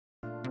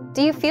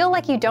Do you feel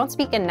like you don't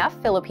speak enough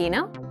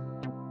Filipino?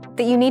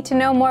 That you need to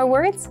know more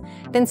words?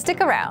 Then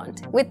stick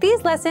around. With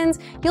these lessons,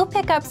 you'll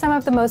pick up some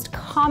of the most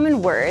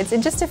common words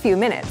in just a few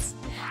minutes.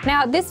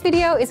 Now, this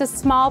video is a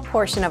small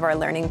portion of our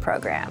learning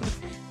program.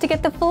 To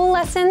get the full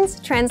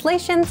lessons,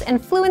 translations,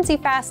 and Fluency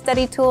Fast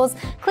study tools,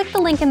 click the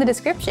link in the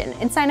description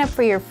and sign up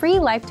for your free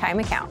lifetime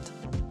account.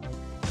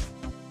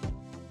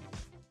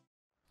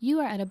 You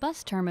are at a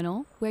bus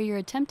terminal where you're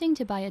attempting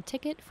to buy a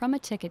ticket from a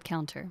ticket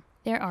counter.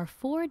 There are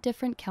 4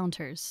 different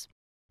counters.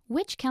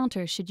 Which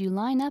counter should you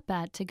line up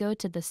at to go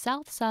to the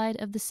south side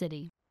of the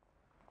city?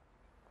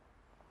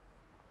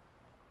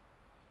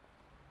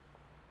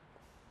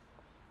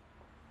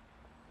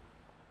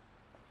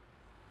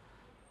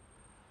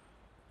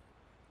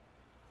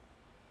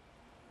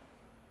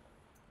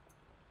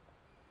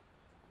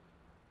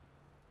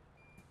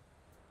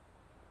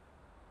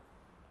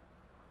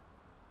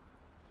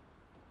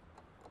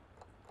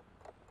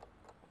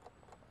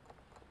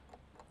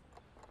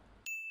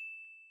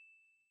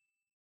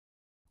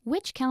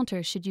 Which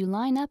counter should you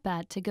line up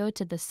at to go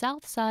to the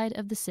south side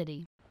of the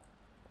city?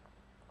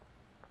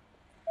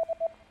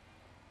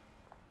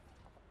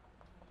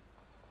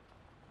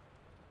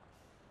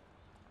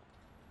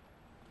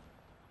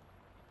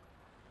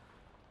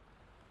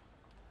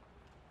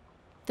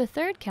 The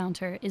third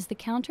counter is the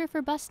counter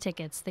for bus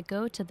tickets that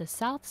go to the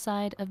south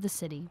side of the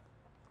city.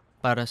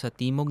 Para sa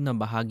timog na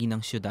bahagi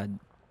ng siyudad.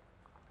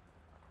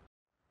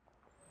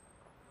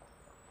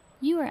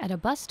 You are at a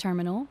bus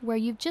terminal where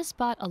you've just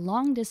bought a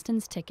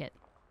long-distance ticket.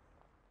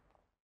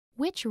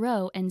 Which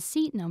row and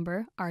seat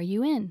number are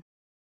you in?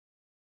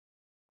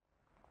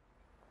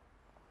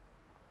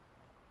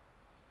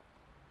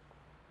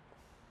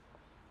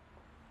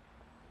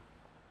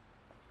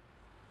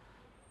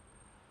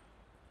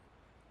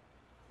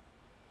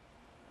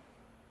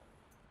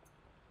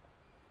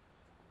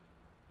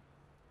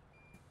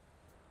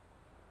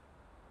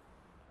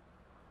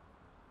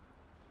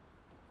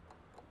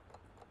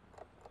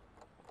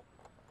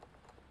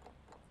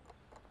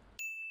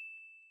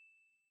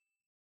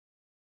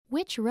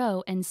 Which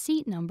row and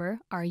seat number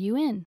are you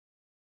in?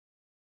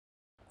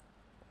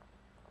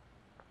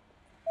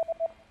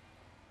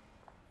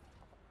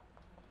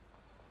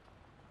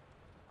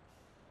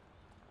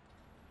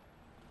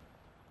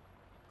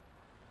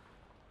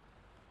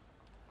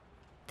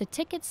 The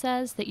ticket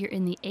says that you're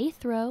in the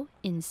 8th row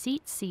in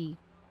seat C.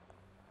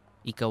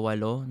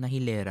 Ikawalo na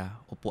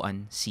hilera,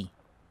 upuan C.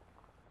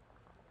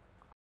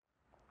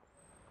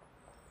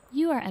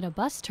 You are at a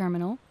bus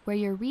terminal where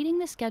you're reading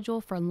the schedule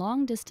for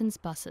long-distance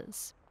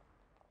buses.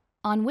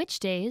 On which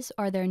days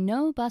are there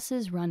no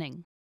buses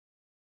running?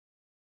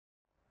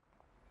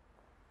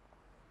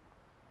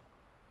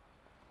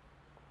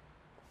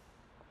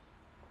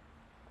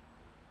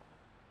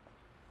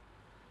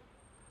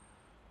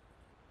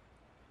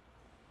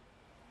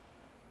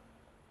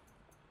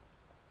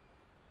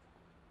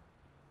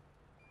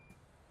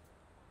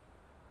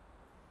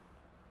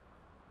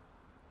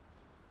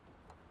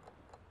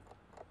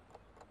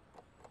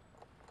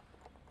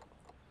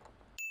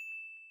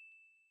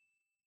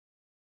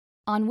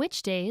 On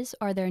which days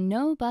are there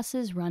no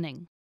buses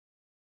running?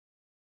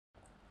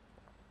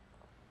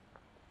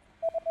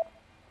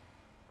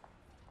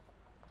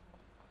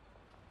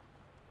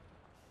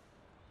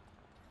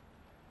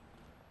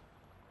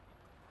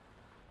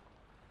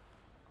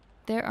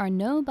 There are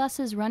no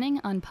buses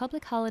running on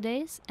public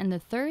holidays and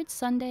the 3rd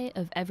Sunday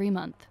of every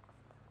month.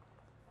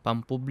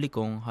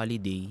 Pampublikong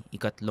holiday,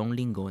 ikatlong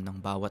linggo ng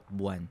bawat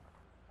buwan.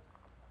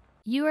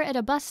 You are at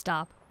a bus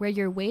stop where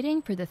you're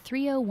waiting for the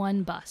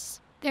 301 bus.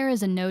 There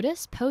is a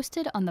notice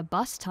posted on the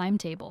bus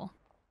timetable.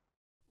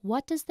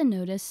 What does the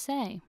notice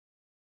say?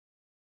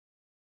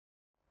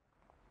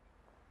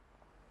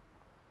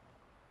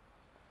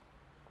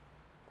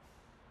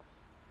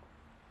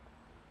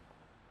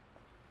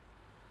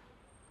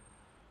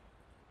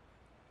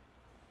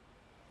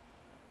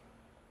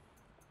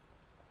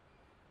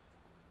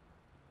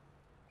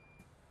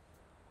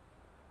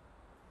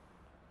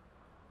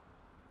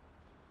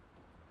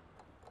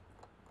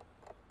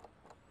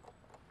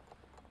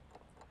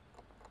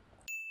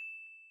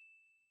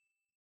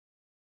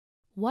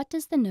 What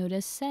does the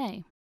notice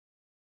say?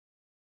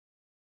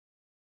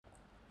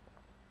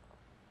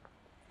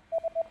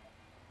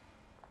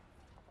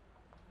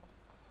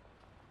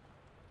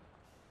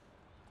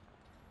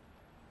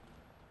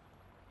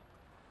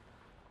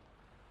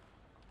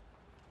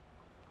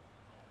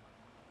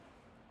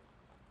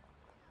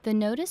 The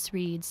notice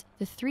reads,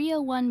 "The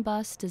 301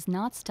 bus does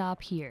not stop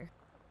here."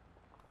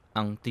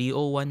 Ang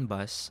 301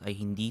 bus ay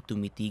hindi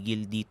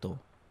tumitigil dito.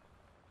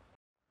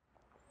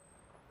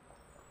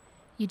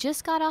 You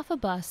just got off a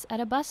bus at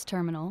a bus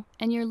terminal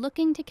and you're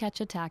looking to catch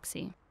a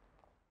taxi.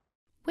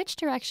 Which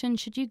direction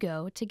should you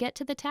go to get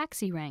to the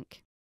taxi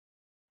rank?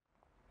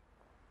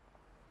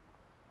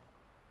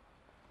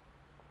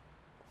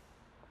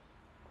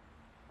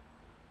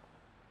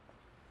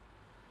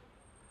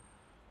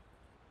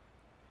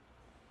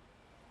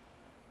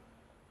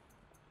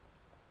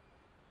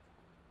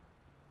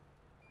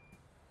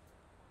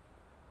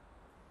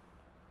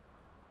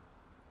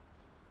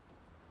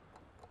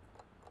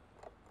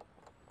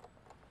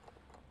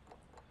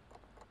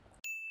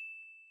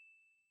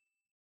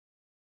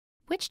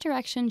 Which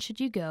direction should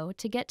you go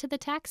to get to the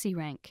taxi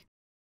rank?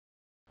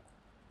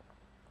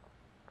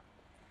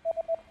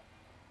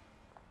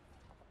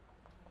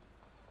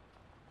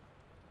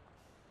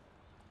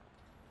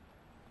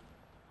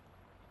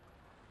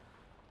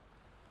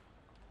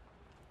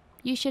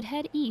 You should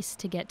head east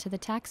to get to the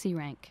taxi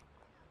rank.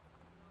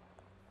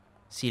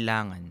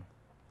 Silangan.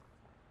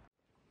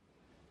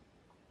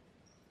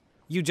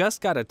 You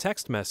just got a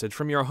text message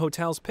from your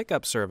hotel's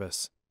pickup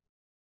service.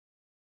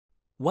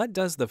 What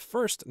does the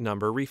first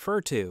number refer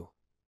to?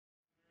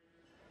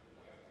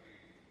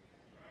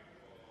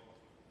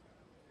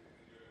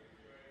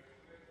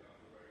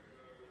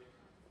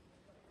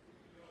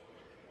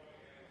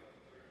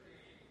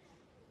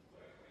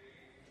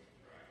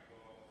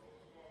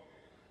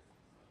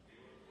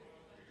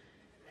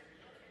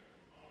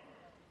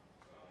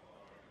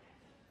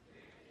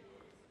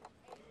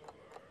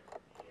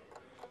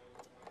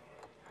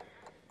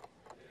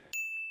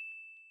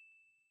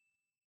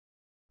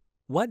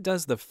 What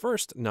does the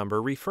first number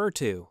refer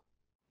to?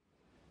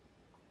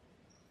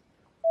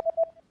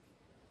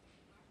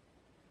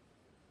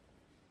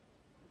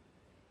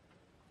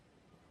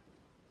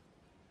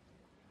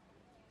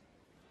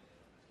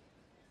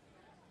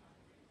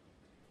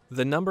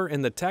 The number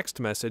in the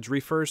text message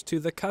refers to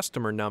the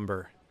customer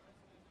number.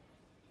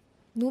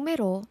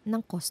 Numero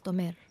ng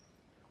customer.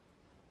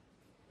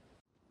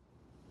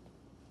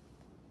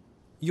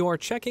 You're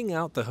checking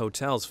out the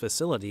hotel's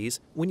facilities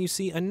when you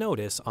see a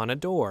notice on a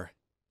door.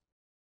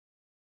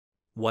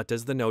 What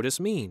does the notice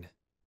mean?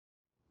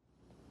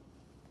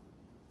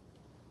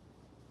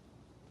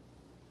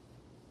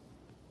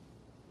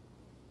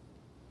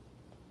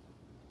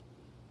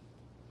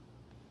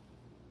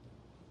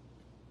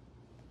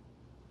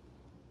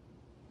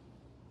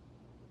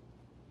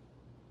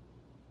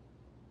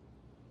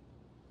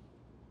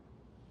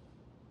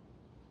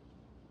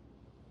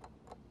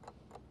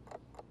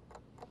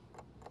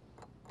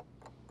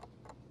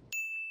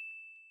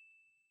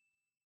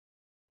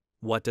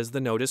 What does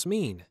the notice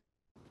mean?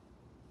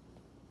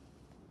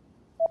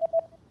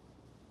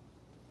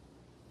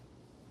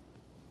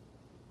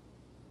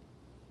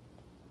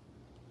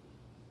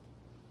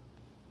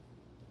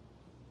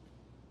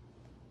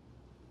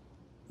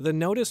 The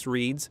notice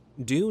reads,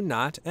 "Do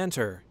not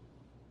enter."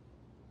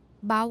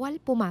 Bawal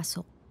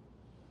pumasok.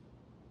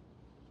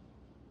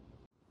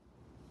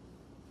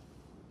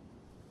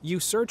 You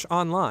search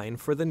online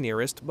for the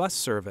nearest bus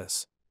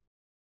service.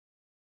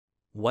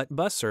 What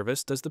bus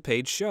service does the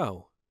page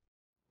show?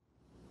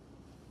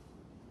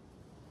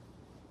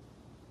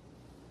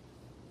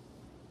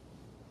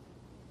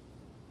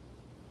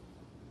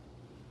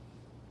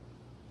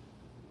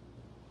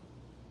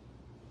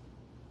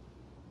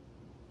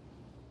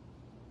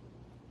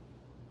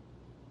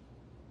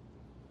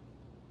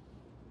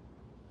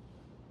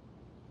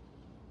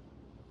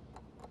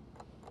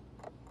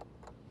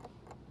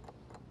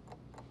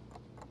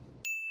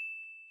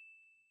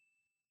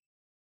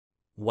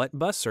 What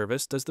bus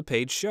service does the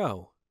page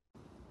show?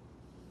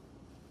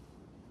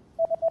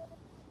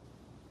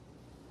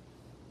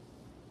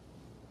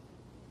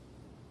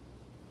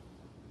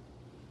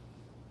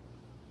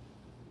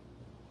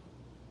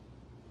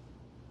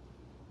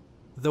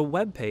 The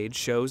web page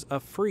shows a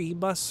free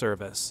bus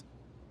service.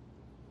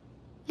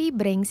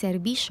 Libreng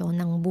serbisyo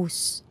ng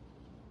bus.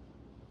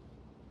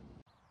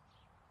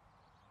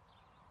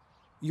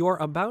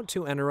 You're about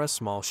to enter a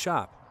small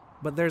shop,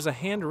 but there's a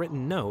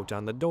handwritten note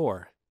on the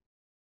door.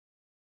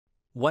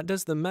 What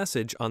does the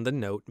message on the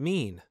note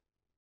mean?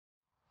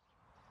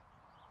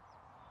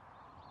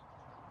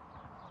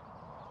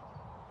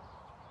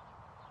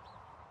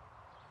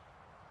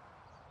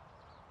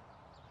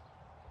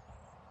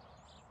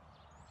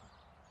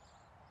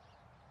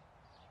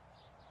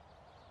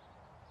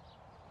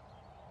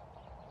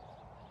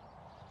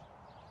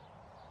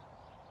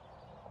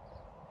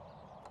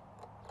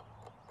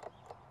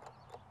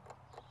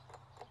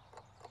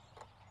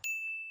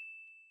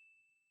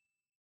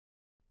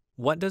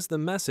 What does the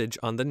message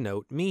on the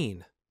note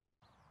mean?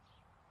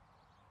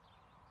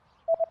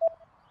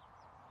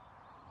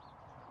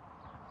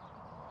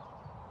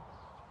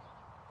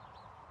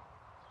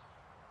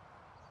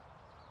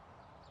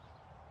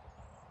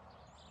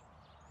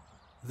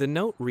 The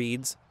note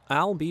reads,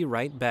 "I'll be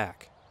right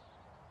back."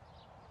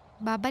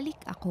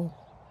 Babalik ako.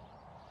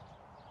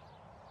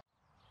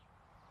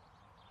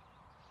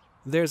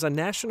 There's a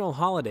national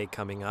holiday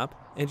coming up,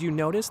 and you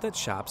notice that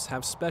shops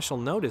have special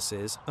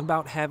notices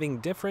about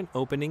having different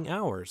opening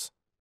hours.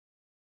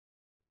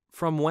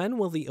 From when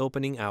will the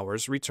opening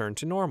hours return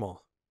to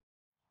normal?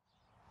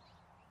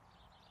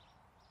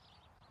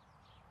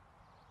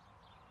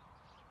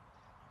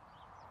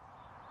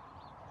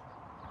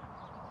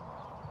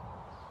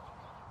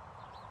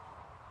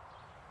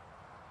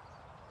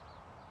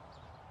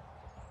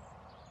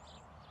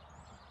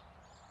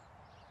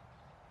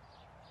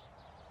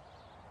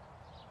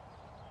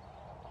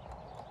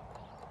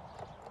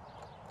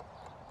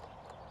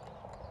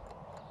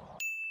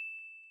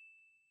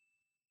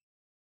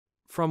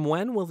 From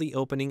when will the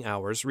opening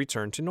hours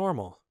return to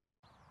normal?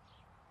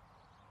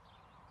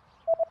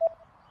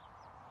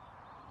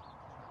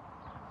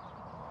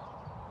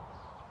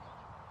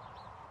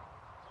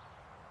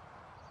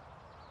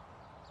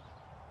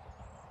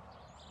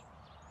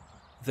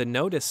 The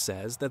notice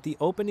says that the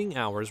opening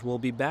hours will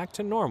be back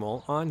to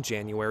normal on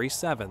January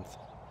 7th.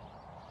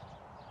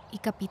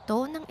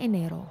 Ikapito ng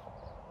Enero.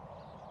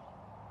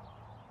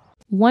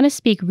 Want to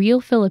speak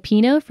real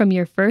Filipino from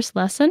your first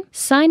lesson?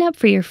 Sign up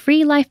for your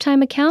free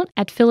lifetime account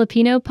at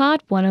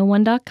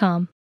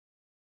filipinopod101.com.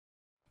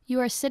 You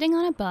are sitting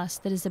on a bus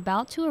that is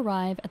about to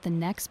arrive at the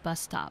next bus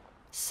stop.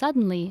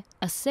 Suddenly,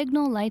 a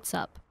signal lights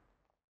up.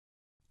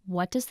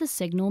 What does the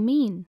signal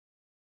mean?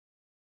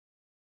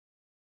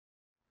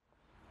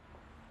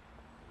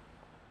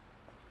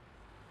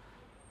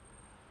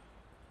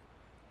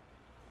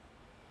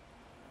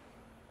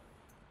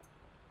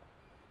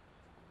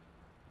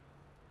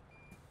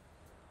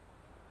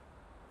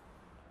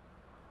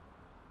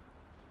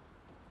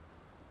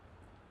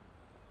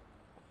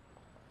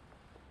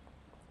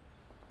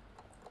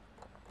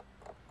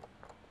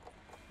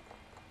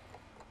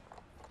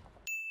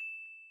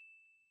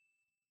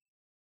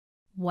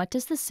 What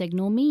does the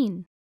signal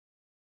mean?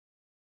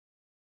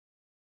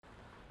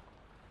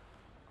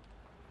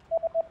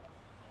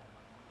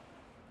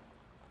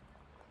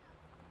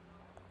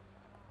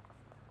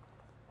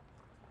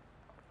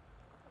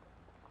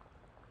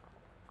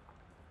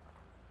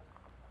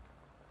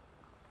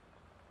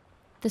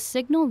 The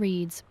signal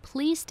reads,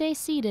 "Please stay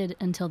seated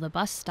until the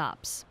bus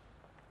stops."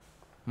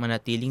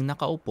 Manatiling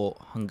nakaupo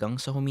hanggang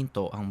sa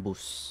huminto ang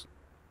bus.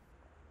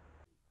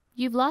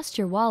 You've lost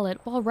your wallet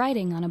while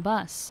riding on a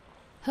bus.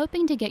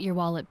 Hoping to get your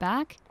wallet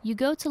back, you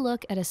go to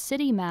look at a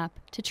city map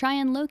to try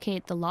and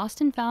locate the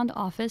Lost and Found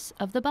office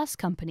of the bus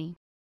company.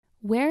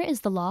 Where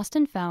is the Lost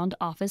and Found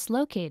office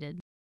located?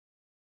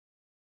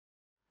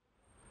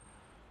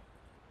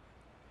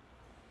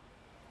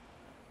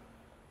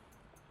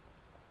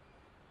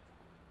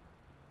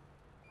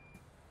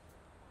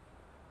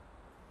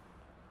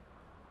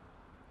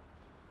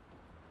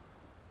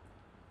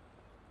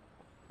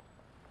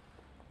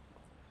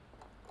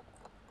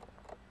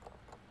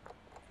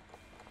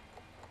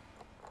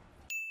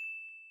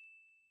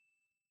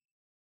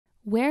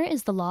 Where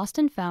is the Lost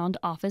and Found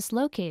office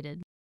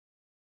located?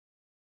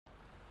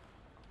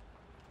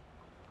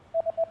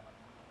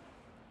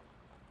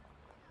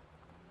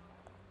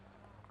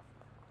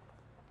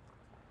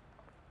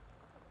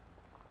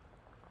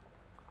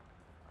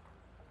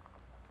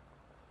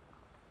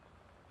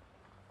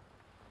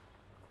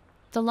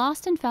 The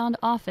Lost and Found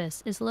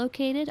office is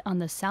located on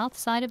the south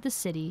side of the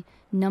city,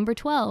 number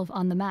 12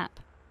 on the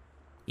map.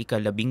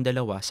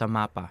 Ika-12 sa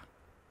mapa.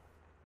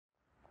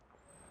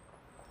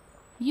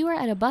 You are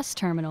at a bus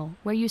terminal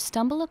where you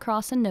stumble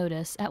across a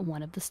notice at one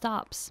of the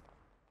stops.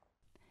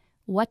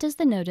 What does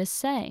the notice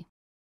say?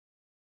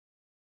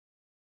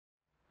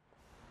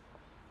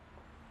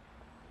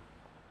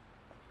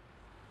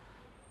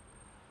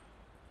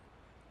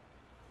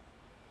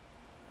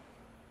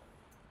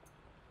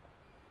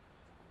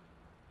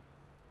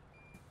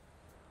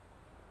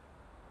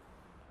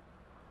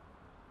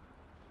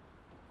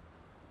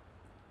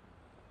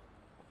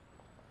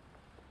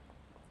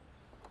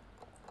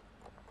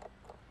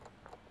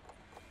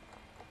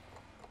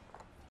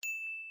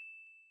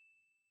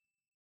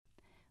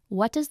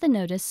 What does the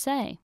notice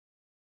say?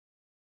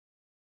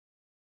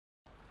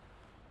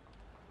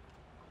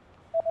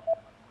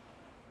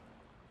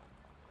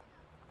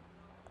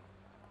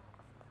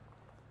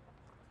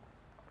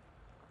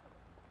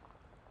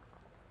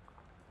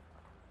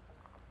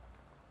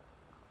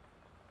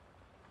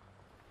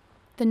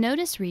 The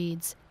notice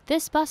reads,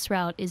 "This bus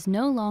route is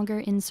no longer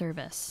in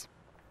service."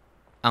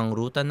 Ang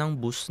ruta ng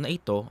bus na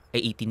ito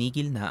ay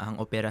itinigil na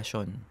ang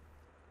operasyon.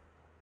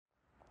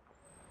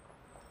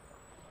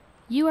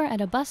 You are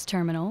at a bus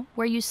terminal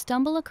where you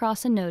stumble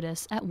across a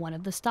notice at one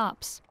of the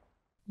stops.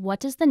 What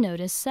does the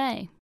notice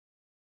say?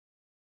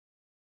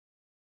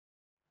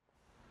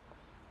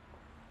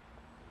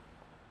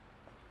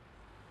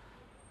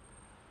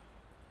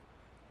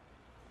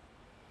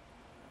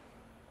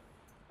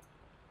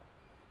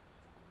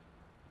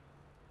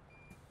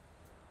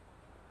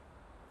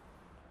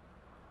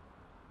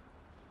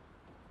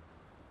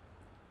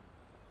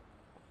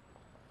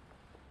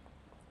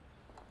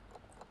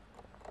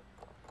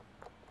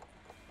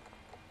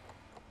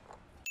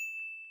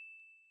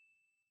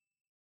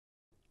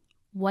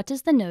 What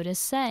does the notice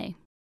say?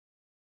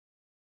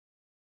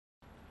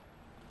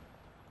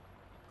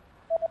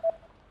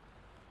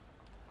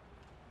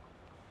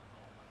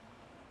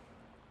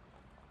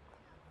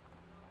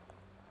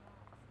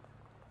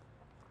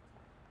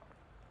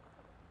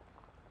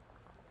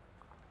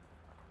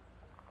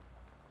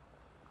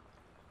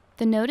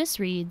 The notice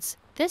reads,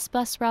 "This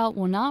bus route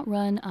will not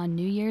run on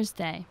New Year's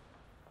Day."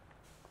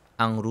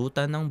 Ang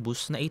ruta ng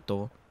bus na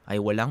ito ay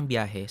walang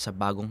biyahe sa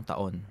bagong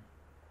taon.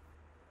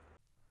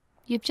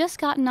 You've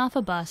just gotten off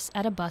a bus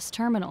at a bus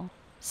terminal.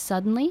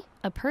 Suddenly,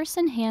 a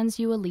person hands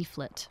you a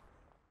leaflet.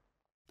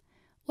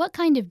 What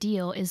kind of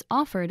deal is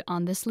offered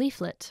on this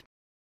leaflet?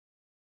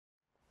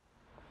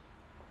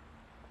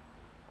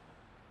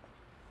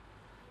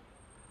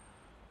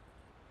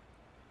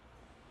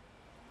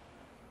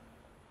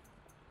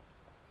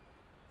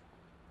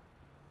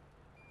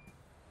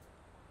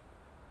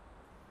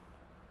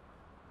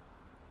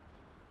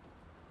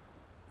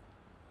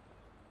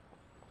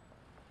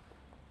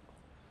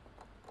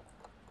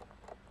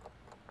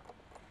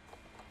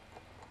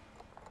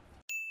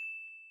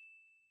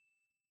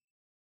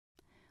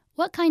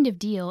 What kind of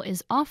deal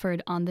is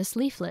offered on this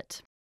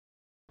leaflet?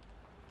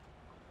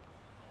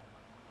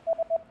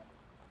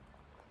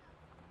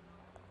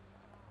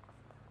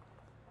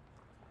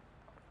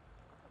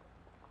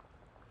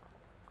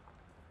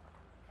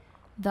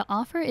 The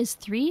offer is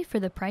 3 for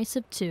the price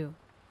of 2.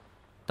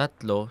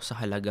 Tatlo sa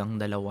halagang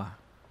 2.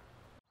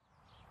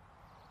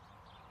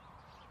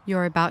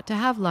 You're about to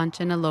have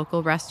lunch in a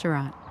local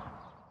restaurant.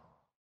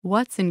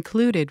 What's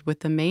included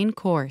with the main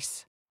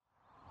course?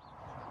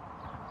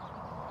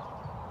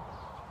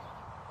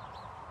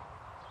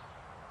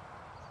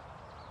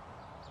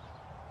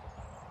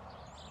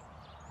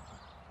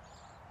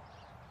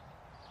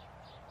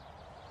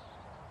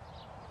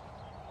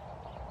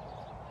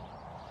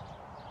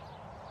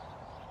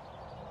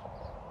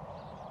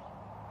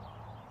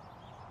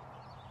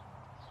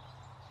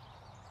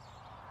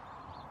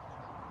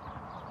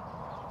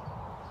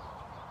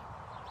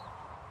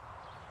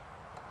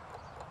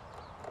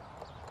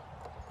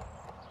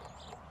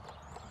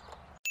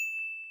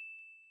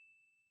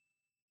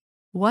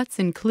 What's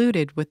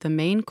included with the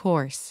main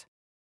course?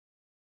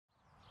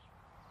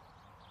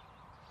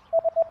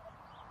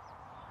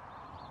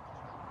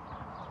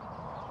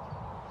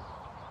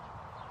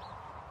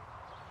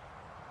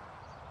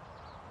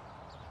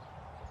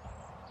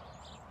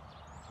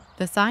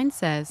 The sign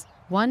says,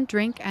 1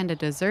 drink and a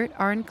dessert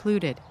are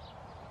included.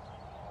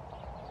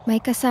 May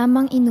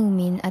kasamang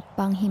inumin at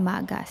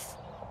panghimagas.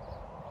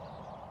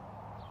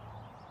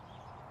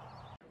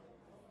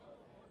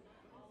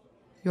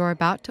 You're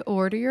about to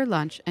order your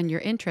lunch and you're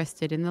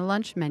interested in the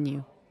lunch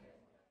menu.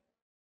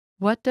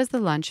 What does the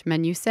lunch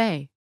menu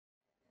say?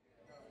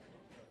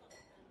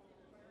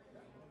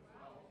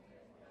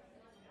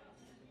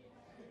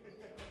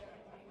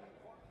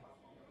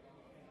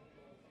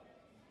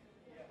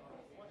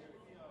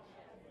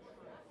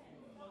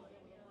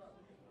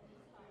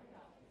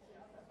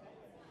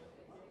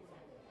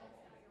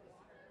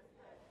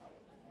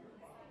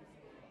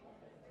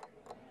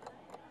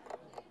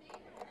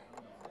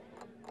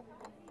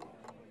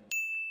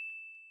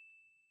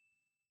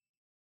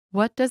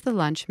 What does the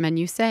lunch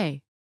menu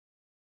say?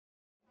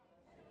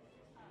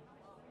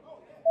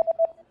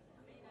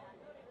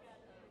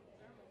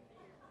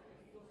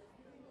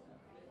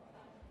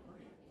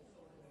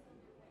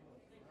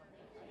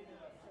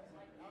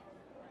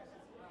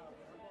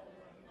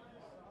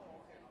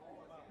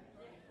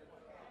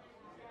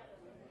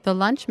 The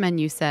lunch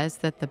menu says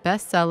that the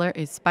best seller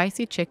is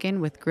spicy chicken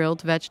with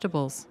grilled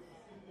vegetables.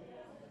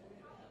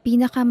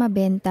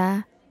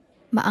 Pinakamabenta,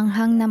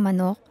 maanghang na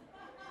manok,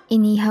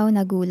 inihaw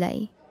na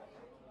gulay.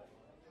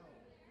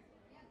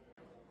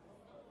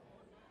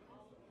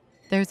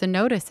 There's a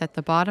notice at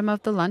the bottom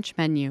of the lunch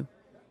menu.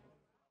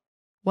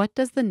 What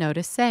does the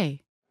notice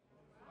say?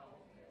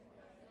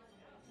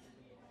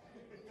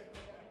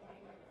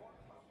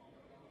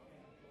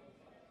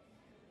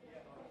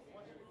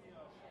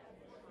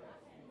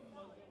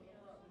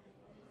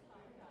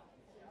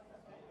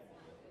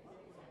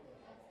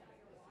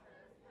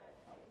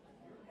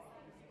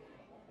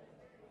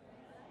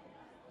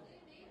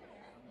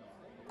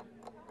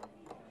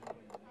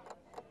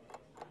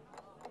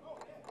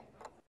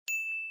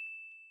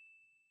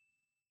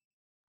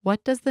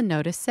 What does the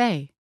notice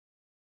say?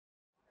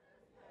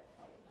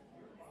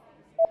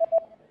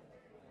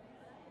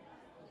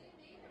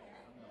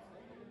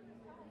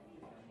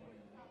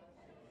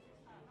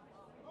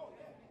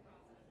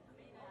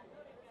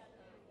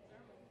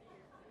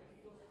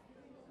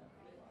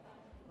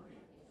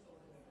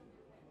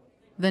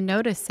 The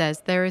notice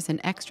says there is an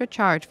extra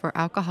charge for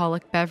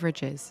alcoholic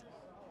beverages.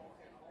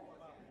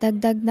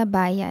 Dagdag na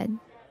bayad,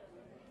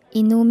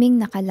 inuming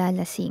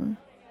nakalalasing.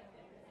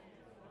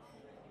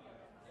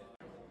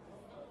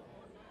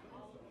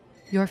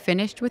 You're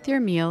finished with your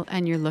meal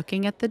and you're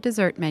looking at the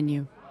dessert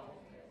menu.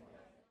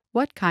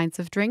 What kinds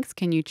of drinks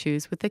can you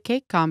choose with the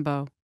cake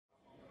combo?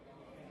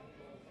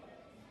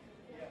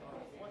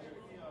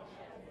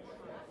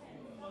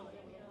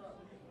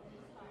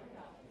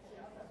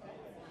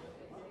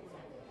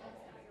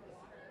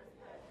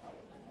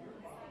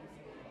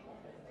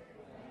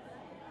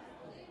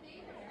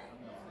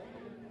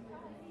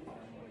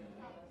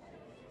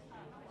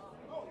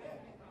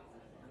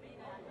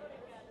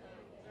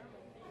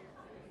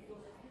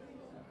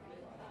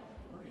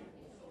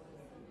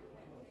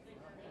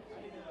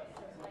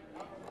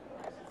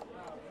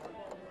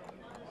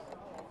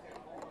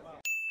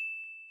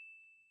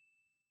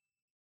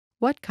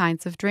 What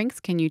kinds of drinks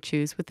can you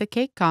choose with the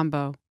cake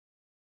combo?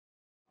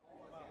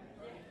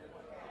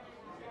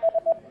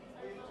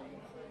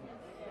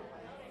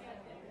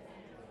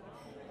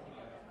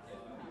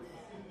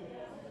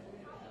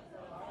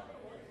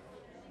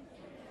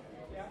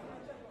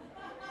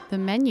 The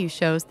menu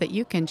shows that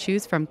you can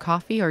choose from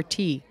coffee or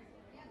tea.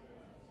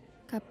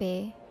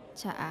 Kape,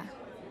 tsaa.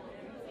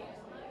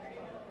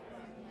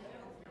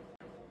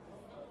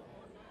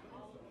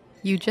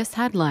 You just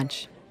had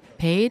lunch,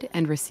 paid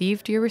and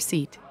received your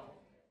receipt.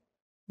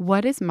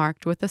 What is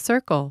marked with a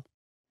circle?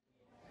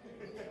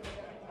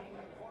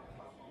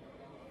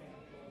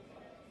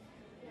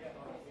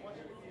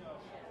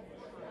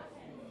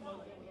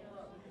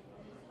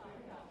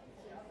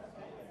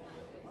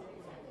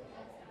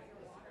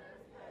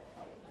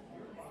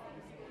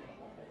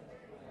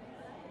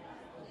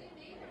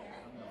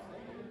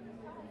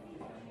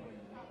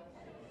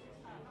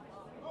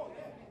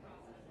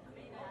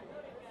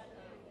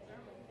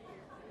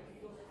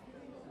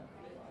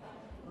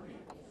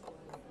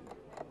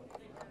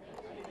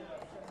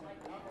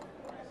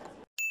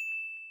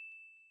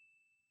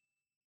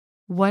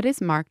 What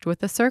is marked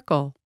with a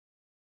circle?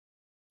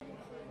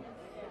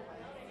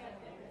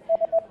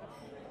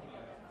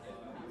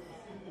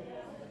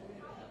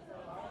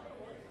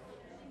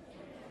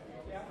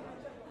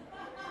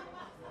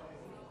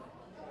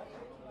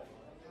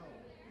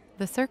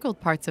 The circled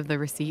parts of the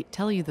receipt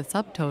tell you the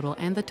subtotal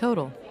and the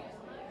total.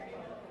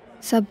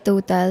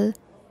 Subtotal,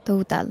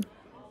 total.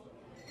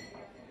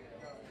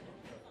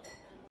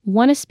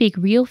 Want to speak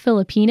real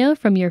Filipino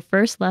from your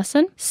first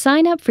lesson?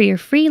 Sign up for your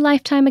free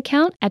lifetime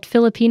account at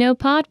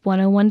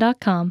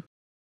filipinopod101.com.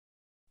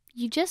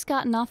 You just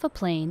gotten off a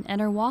plane and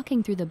are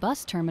walking through the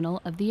bus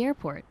terminal of the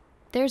airport.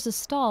 There's a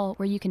stall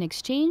where you can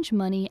exchange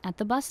money at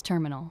the bus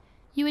terminal.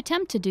 You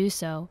attempt to do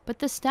so, but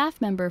the staff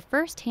member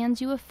first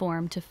hands you a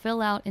form to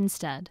fill out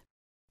instead.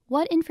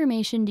 What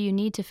information do you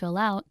need to fill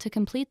out to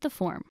complete the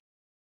form?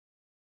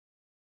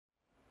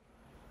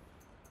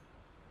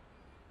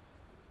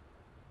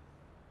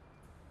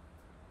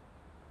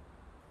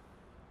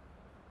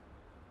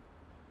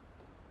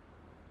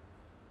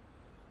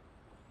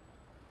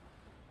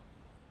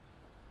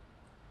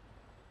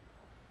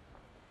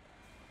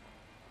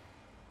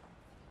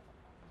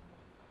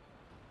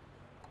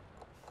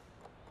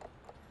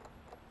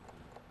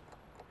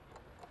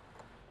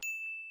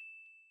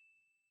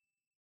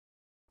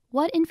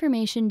 What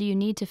information do you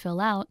need to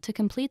fill out to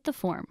complete the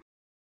form?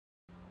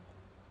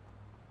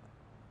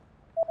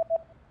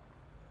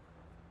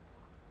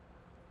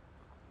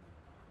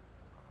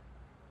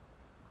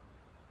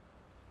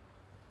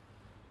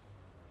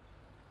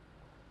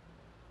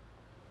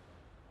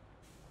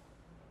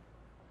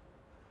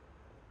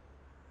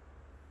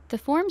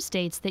 The form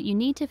states that you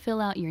need to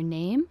fill out your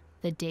name,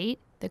 the date,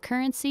 the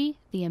currency,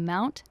 the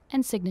amount,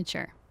 and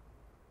signature.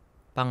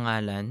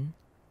 Pangalan,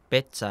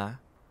 petsa,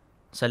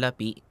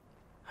 salapi,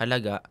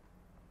 halaga,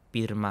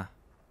 pirma.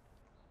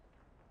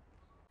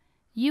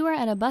 You are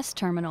at a bus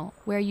terminal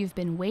where you've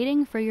been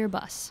waiting for your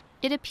bus.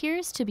 It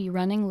appears to be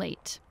running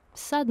late.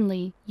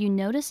 Suddenly, you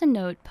notice a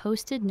note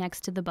posted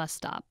next to the bus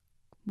stop.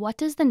 What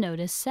does the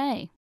notice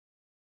say?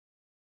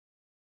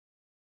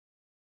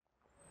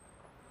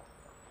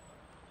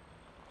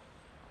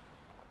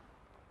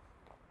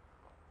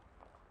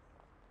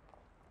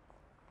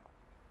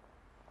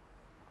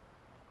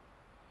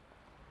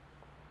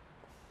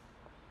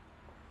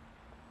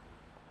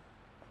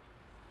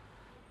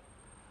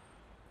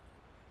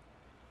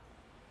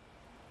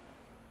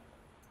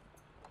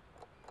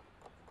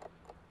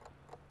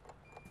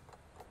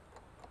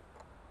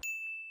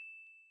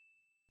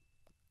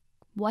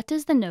 What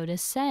does the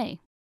notice say?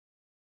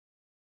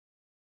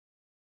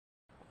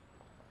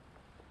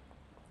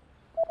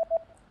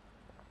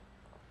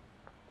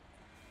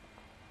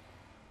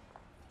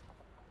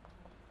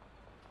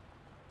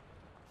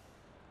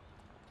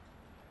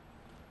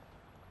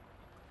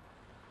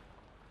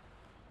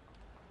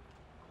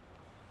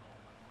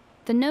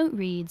 The note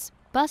reads,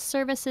 "Bus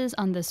services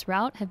on this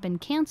route have been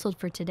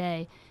canceled for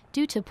today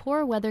due to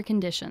poor weather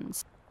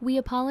conditions. We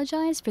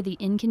apologize for the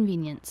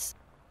inconvenience."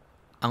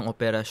 Ang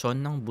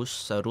operasyon ng bus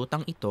sa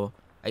rutang ito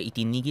ay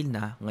itinigil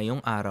na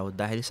ngayong araw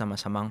dahil sa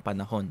masamang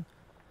panahon.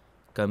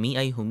 Kami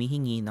ay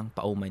humihingi ng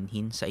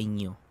paumanhin sa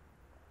inyo.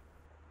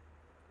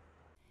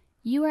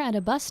 You are at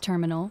a bus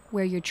terminal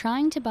where you're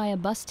trying to buy a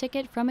bus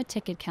ticket from a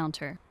ticket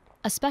counter.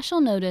 A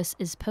special notice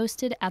is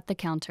posted at the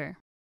counter.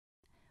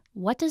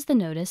 What does the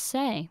notice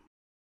say?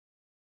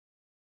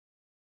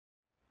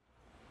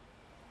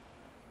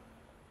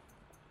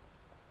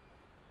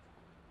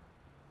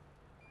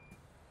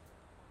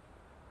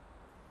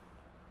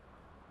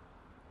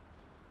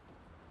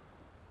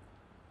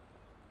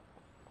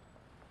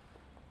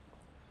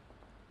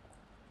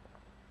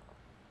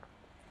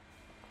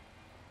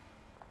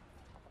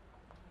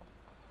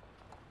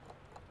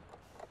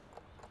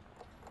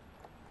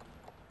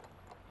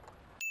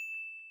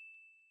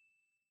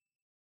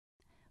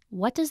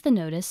 What does the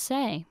notice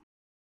say?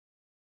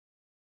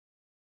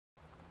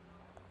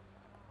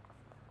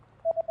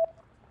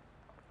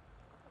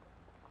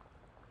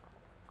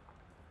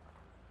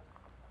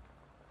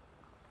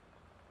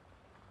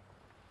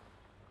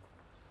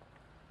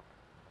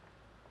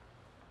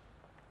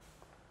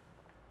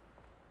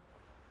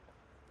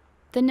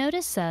 The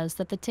notice says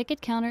that the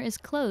ticket counter is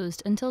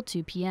closed until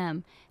 2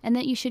 p.m. and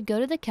that you should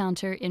go to the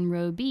counter in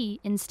row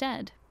B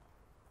instead.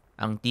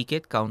 Ang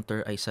ticket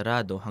counter ay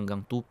sarado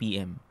hanggang 2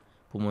 p.m.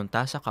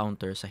 Pumunta sa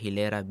counter sa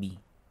hilera B.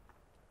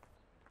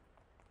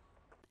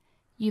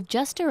 You've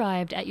just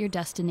arrived at your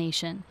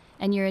destination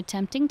and you're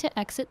attempting to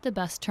exit the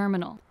bus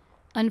terminal.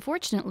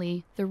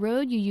 Unfortunately, the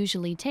road you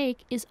usually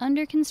take is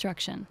under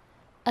construction.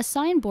 A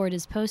signboard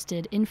is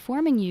posted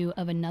informing you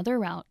of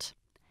another route.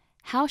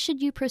 How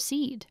should you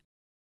proceed?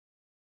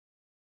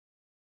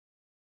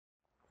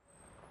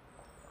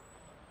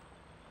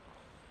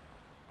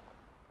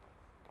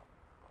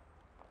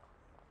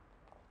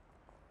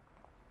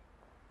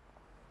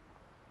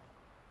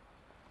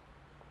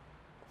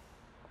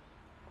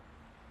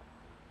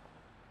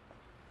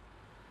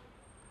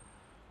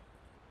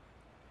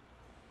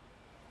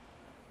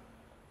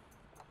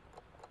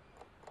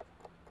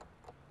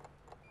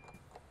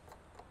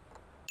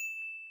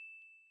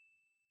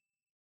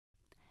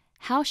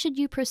 How should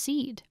you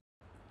proceed?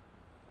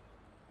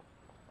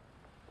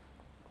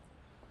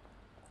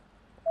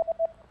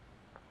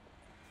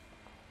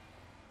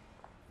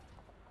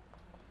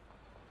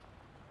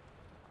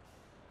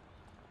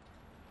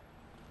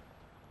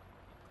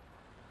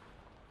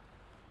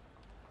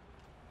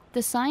 The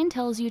sign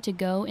tells you to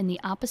go in the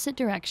opposite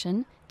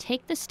direction,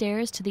 take the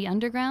stairs to the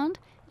underground,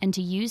 and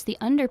to use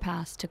the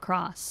underpass to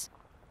cross.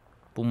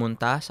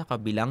 Pumunta sa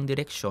kabilang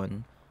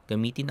direksyon,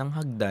 gamitin ang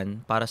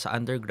hagdan para sa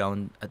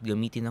underground at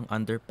gamitin ang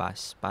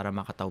underpass para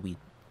makatawid.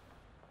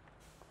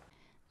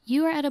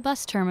 You are at a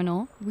bus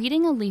terminal,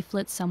 reading a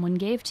leaflet someone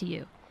gave to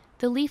you.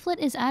 The leaflet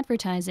is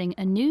advertising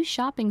a new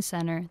shopping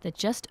center that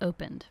just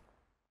opened.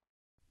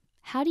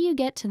 How do you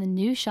get to the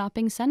new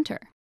shopping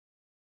center?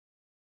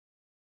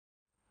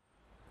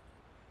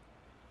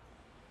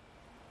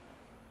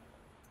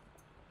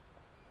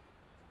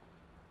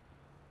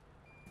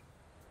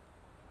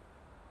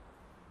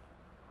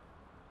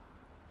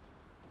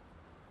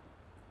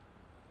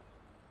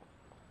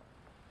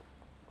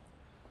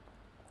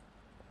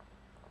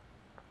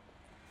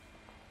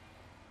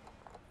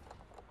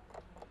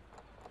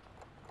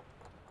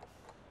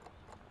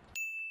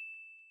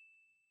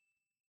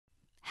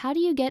 How do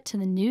you get to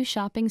the new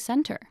shopping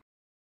center?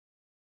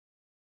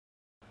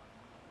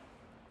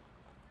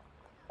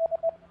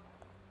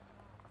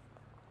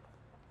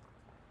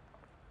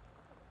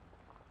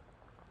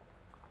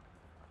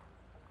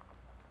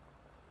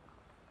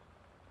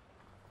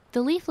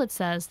 The leaflet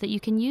says that you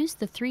can use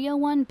the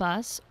 301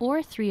 bus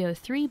or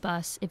 303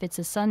 bus if it's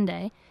a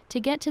Sunday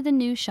to get to the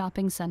new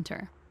shopping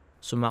center.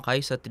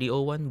 Sumakay sa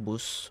 301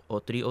 bus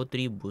o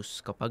 303 bus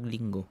kapag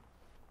linggo.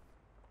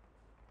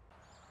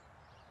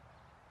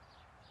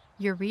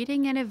 You're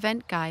reading an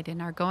event guide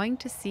and are going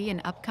to see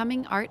an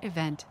upcoming art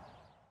event.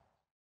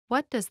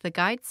 What does the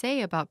guide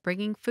say about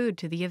bringing food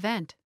to the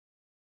event?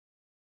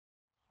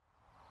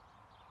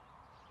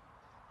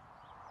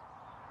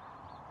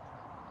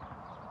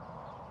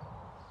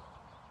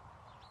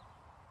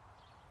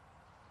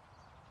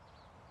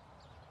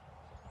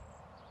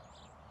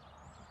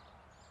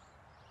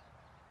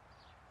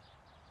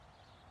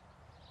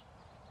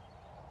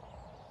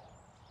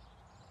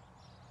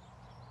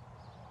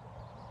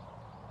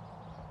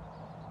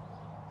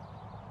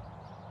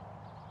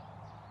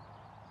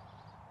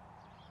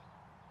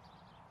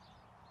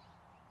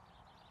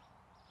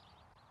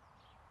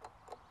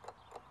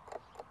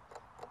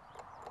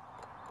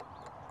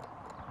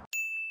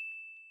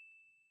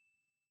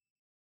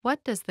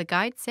 What does the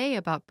guide say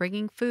about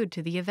bringing food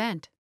to the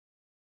event?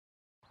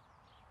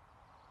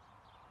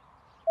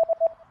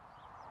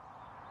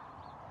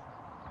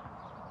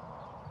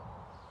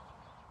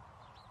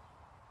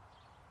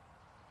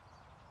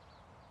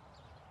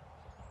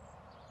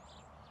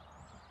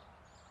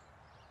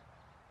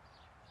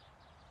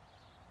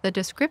 The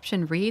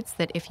description reads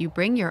that if you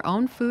bring your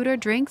own food or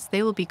drinks,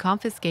 they will be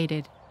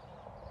confiscated.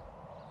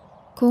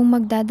 Kung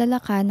magdadala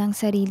ka ng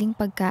sariling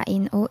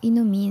pagkain o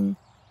inumin,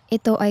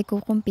 ito ay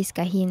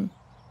kukumpiskahin.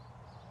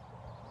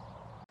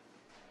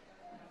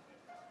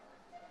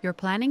 You're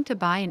planning to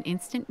buy an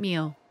instant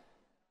meal.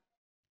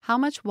 How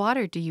much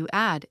water do you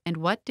add and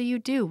what do you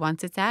do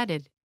once it's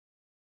added?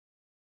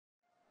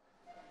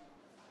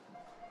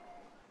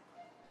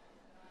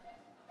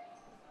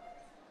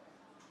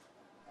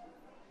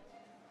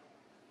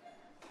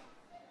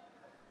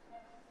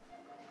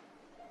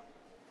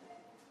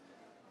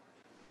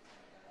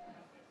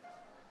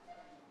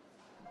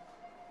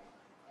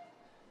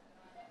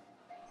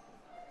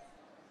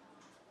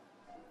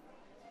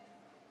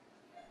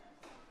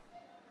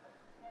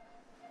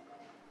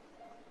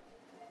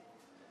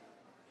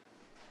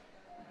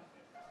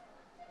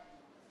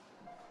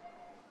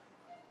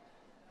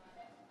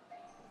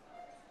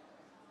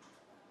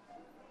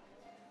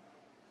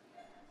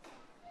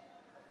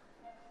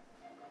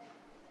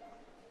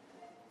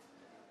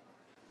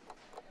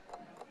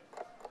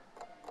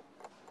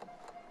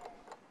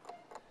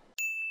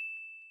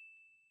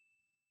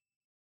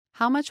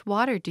 How much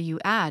water do you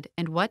add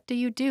and what do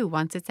you do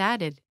once it's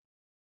added?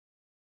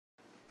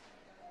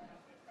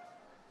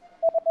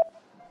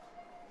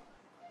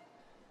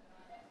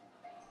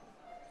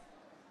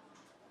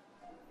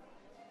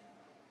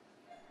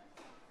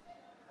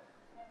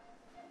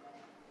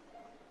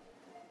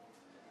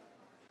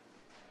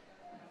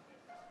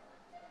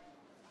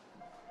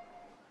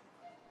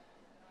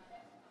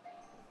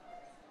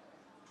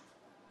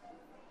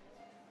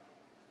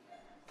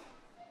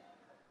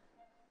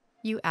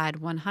 You add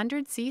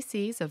 100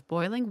 cc's of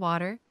boiling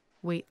water,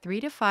 wait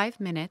 3 to 5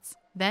 minutes,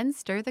 then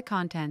stir the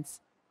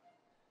contents.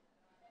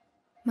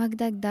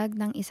 Magdagdag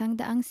ng 100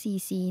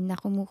 cc na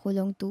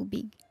kumukulong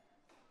tubig.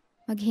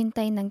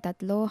 Maghintay ng 3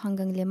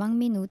 hanggang 5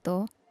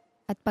 minuto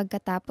at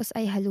pagkatapos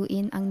ay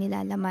haluin ang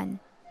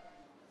nilalaman.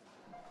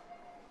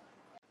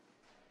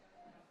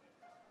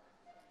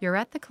 You're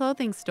at the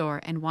clothing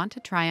store and want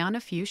to try on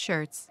a few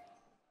shirts.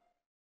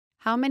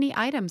 How many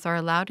items are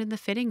allowed in the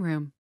fitting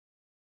room?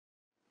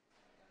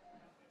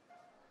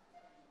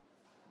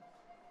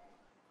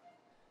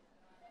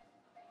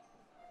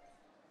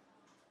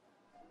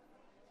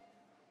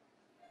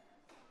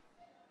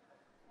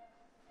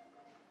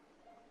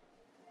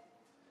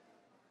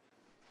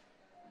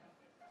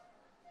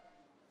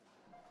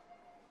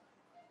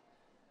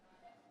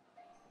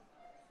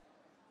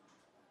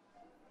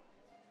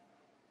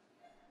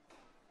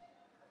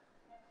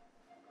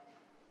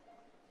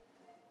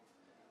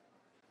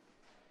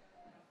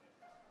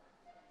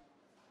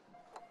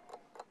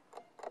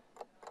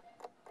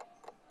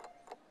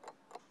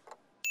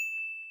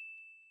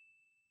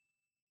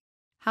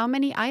 How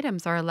many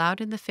items are allowed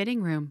in the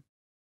fitting room?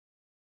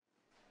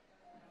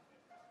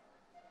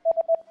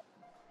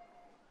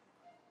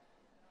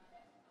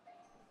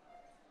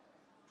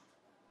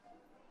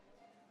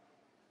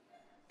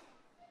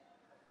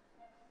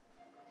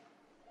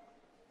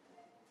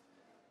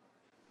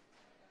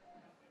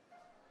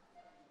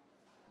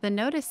 The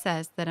notice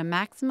says that a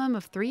maximum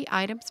of 3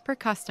 items per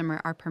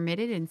customer are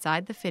permitted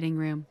inside the fitting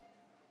room.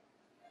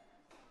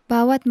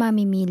 Bawat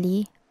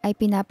mamimili ay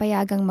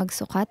pinapayagang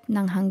magsukat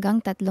ng hanggang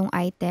 3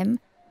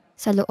 item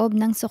sa loob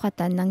ng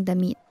sukatan ng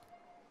damit.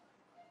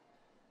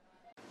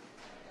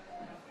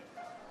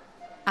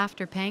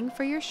 After paying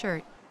for your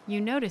shirt,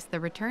 you notice the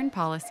return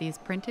policy is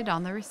printed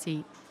on the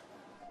receipt.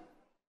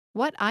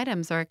 What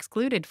items are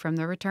excluded from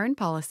the return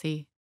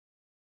policy?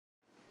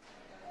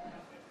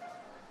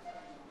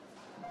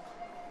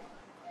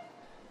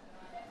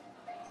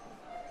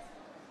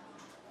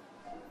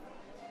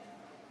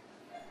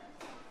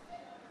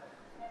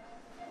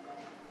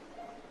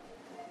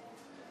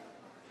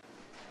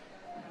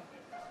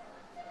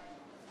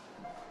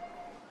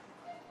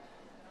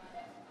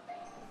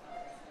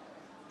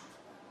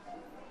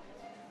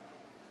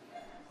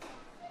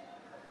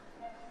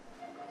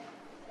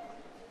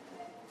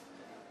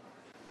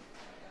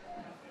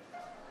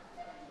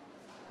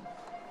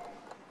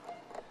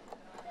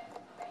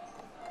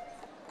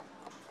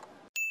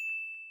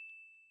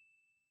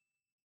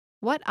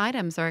 What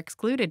items are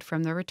excluded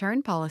from the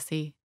return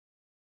policy?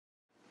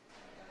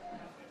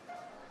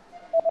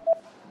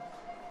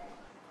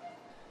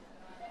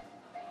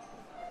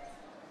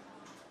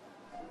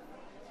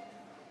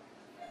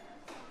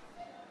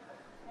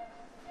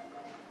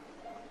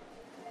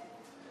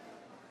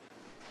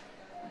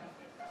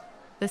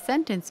 The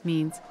sentence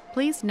means,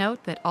 please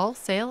note that all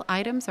sale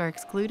items are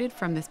excluded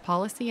from this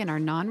policy and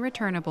are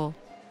non-returnable.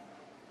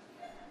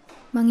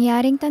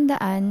 Mangyaring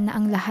tandaan na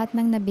ang lahat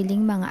ng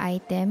nabiling mga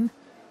item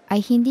ay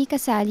hindi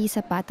kasali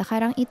sa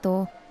patakarang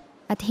ito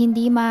at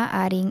hindi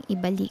maaaring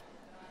ibalik.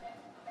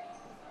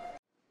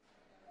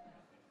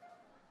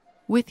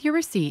 With your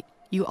receipt,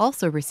 you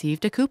also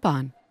received a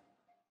coupon.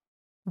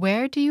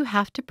 Where do you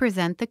have to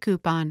present the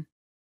coupon?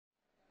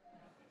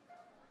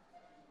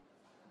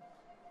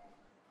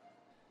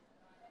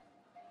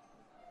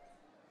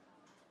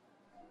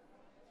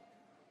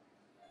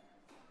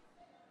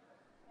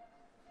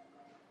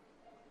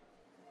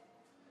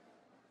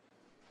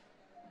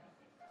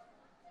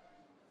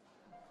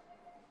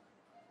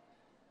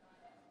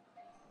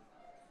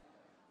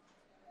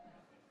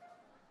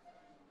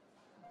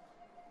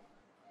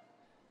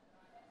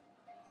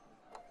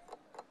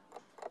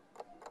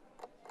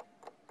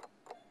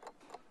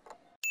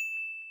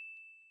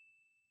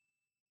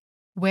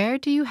 Where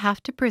do you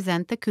have to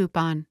present the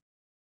coupon?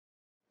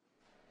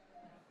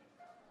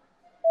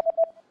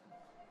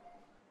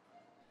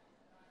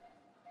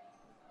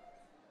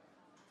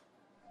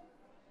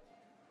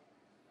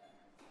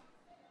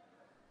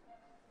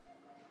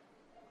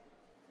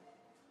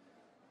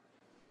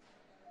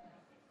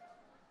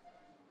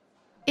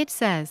 It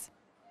says,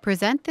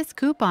 present this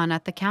coupon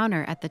at the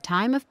counter at the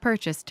time of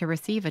purchase to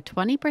receive a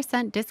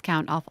 20%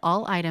 discount off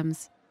all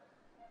items.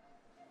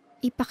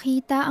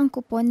 Ipakita ang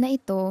kupon na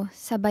ito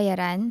sa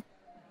bayaran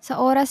sa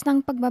oras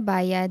ng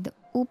pagbabayad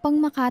upang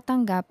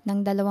makatanggap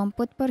ng 20%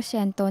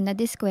 na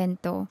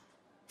diskwento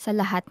sa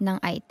lahat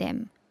ng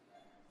item.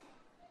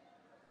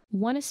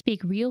 Want to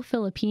speak real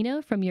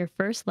Filipino from your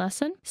first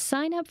lesson?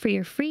 Sign up for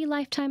your free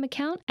lifetime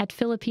account at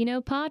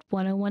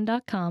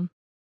filipinopod101.com.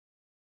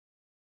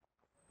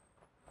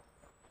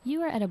 You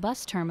are at a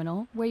bus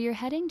terminal where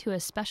you're heading to a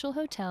special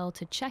hotel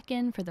to check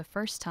in for the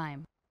first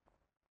time.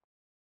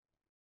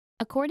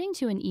 According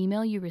to an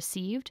email you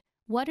received,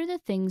 what are the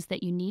things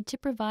that you need to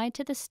provide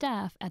to the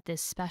staff at this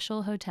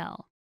special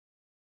hotel?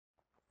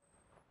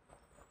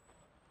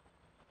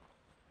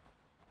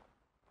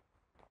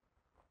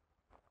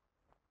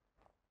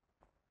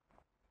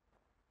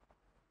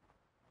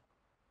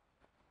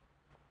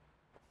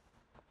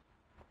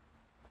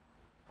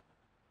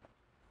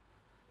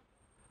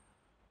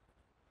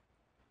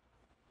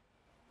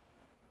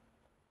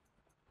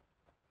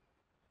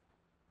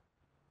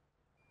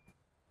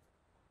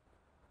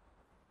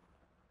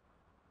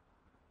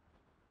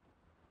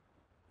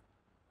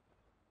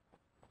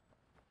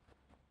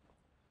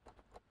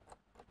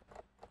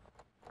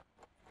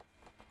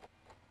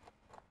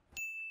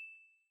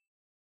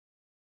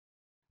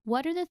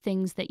 What are the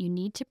things that you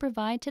need to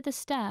provide to the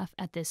staff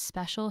at this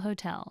special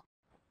hotel?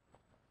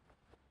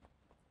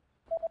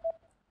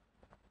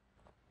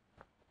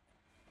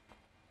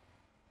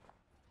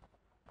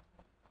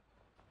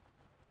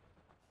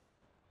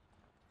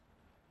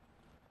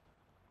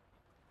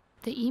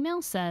 The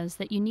email says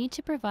that you need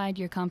to provide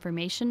your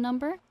confirmation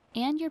number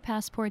and your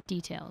passport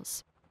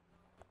details.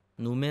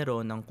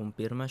 Numero ng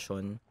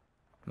kumpirmasyon,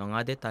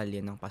 mga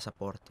detalye ng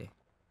pasaporte.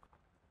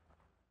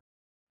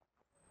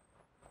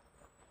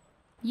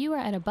 You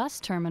are at a bus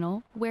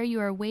terminal where you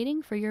are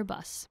waiting for your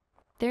bus.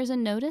 There's a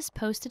notice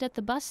posted at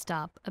the bus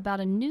stop about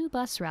a new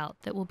bus route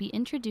that will be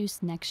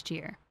introduced next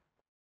year.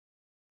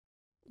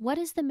 What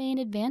is the main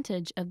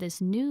advantage of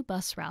this new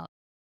bus route?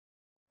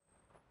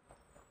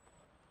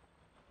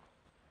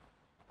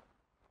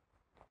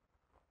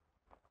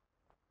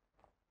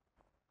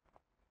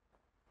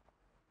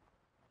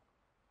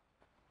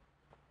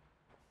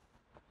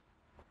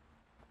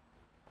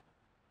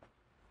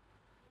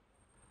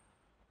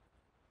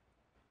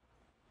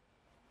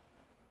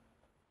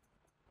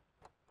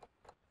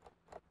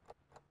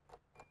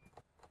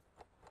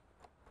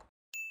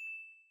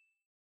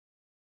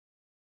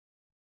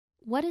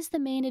 What is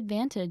the main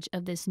advantage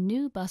of this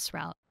new bus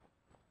route?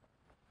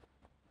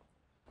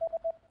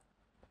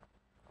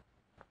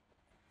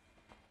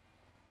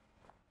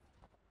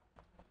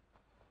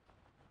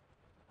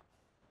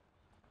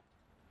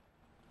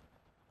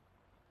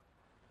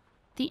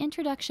 The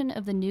introduction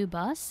of the new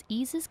bus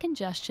eases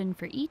congestion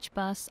for each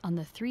bus on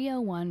the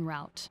 301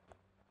 route.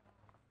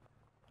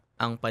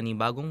 Ang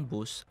panibagong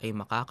bus ay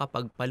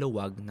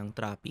makakapagpaluwag ng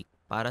traffic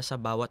para sa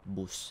bawat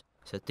bus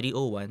sa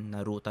 301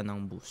 na ruta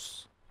ng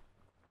bus.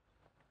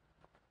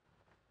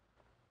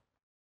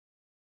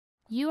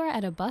 You are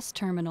at a bus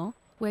terminal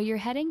where you're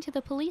heading to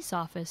the police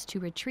office to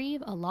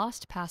retrieve a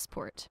lost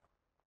passport.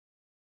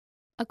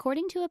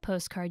 According to a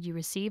postcard you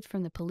received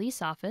from the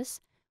police office,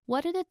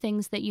 what are the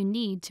things that you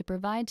need to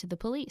provide to the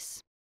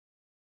police?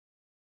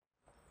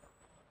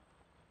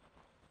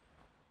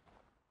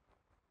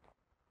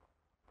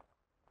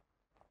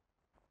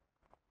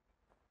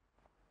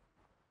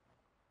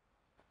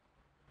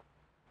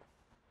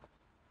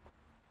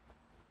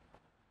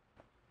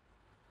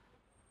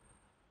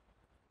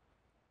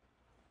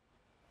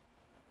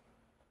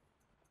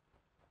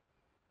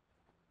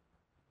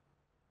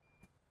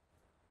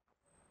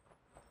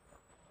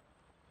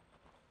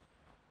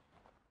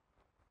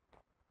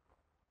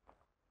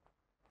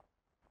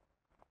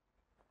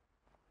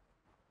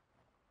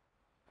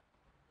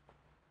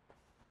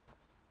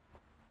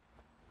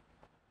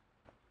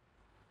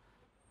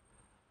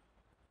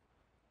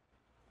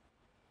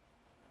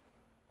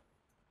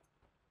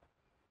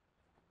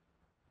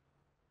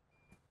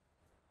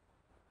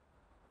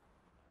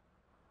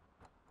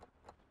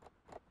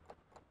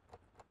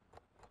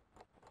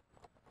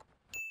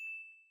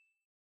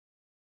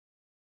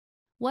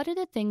 What are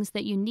the things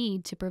that you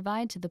need to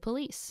provide to the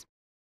police?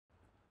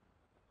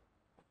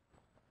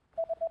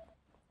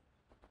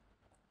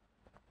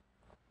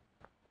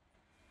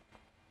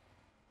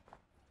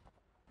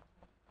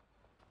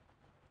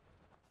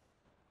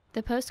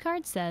 The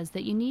postcard says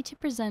that you need to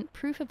present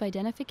proof of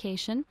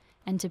identification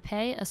and to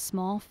pay a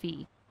small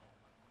fee.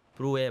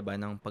 Pruweba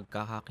ng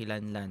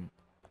pagkakakilanlan,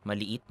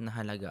 maliit na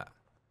halaga.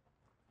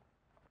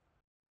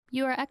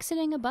 You are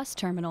exiting a bus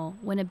terminal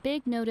when a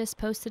big notice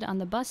posted on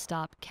the bus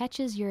stop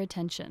catches your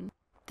attention.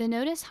 The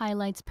notice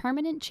highlights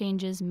permanent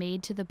changes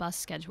made to the bus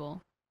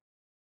schedule.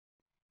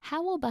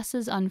 How will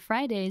buses on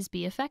Fridays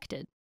be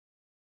affected?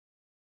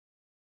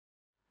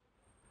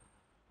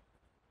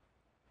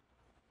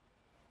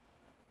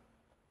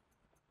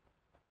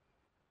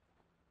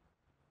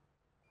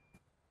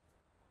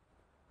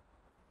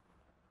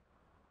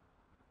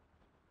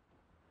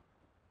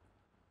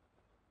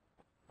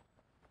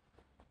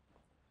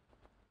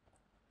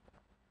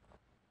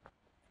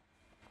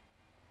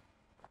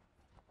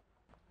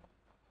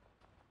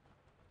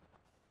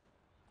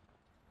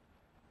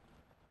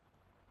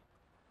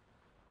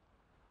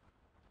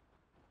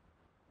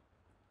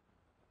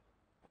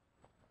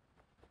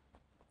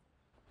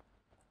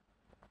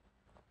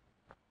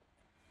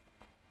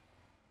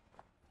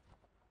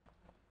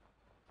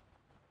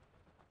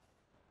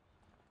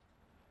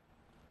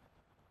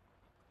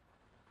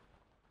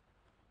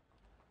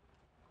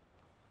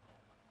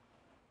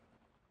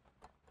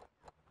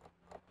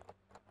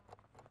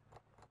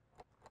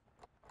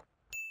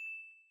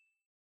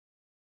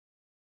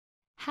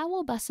 How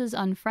will buses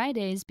on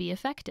Fridays be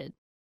affected?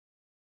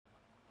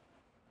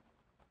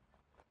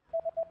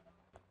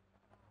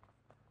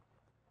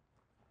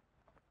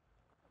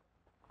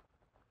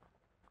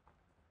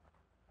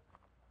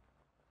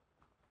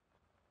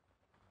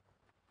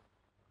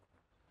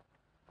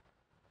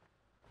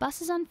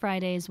 Buses on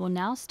Fridays will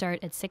now start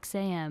at 6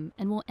 a.m.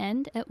 and will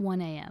end at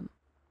 1 a.m.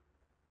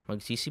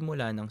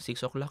 Magsisimula ng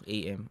 6 o'clock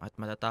a.m. at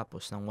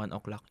matatapos ng 1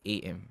 o'clock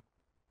a.m.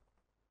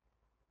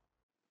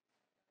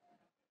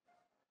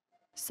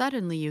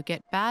 Suddenly, you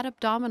get bad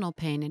abdominal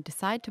pain and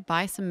decide to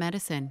buy some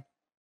medicine.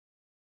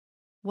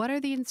 What are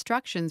the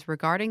instructions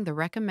regarding the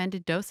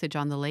recommended dosage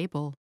on the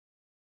label?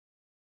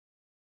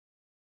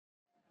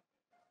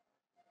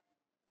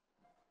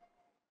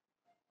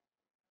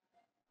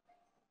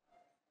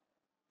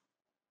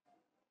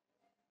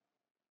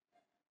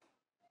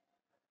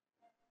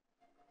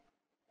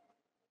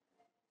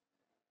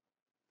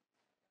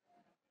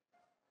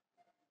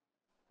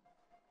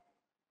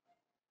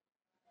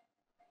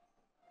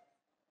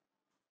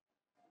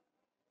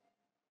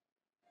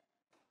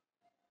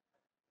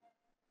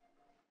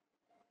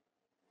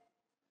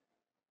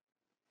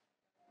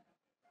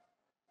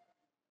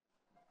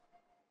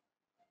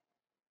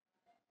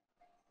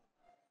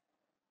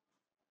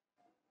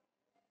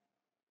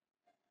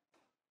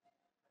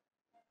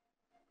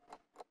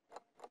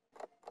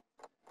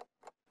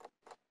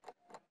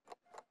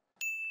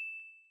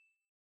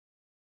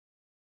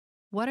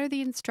 What are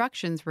the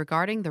instructions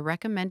regarding the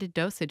recommended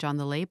dosage on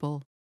the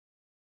label?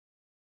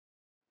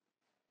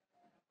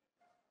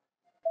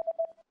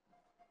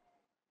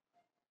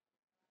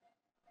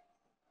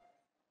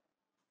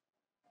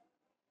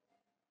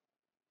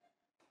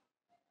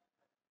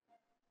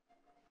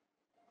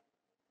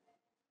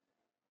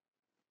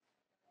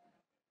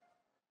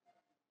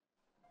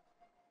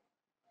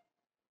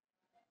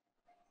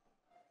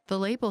 The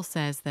label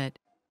says that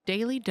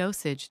daily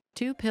dosage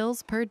 2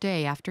 pills per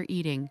day after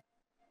eating.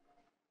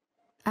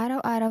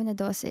 Araw-araw na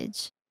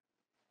dosage.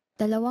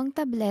 2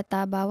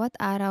 tableta bawat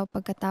araw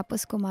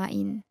pagkatapos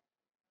kumain.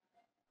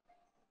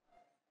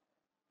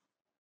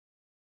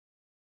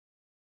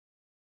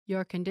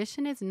 Your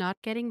condition is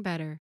not getting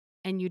better,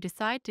 and you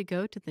decide to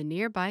go to the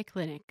nearby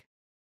clinic.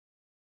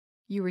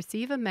 You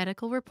receive a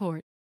medical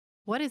report.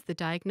 What is the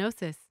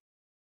diagnosis?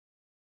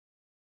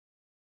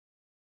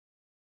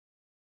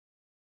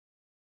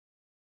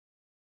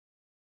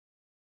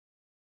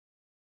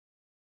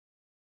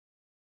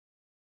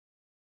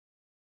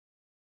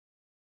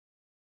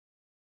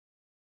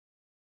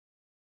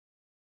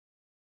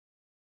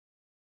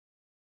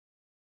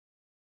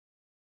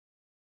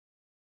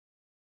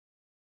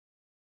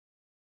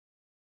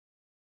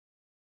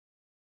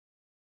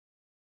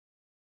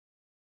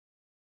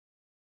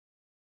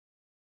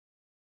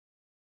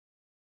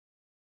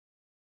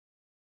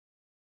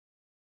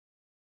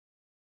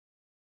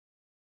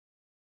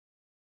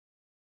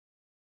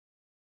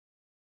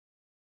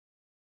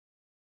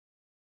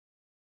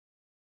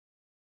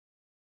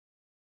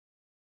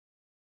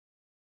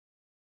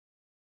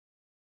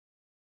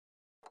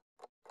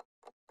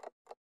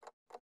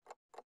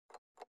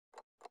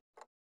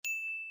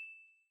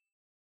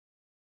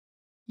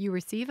 You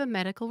receive a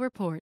medical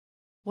report.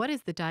 What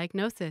is the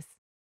diagnosis?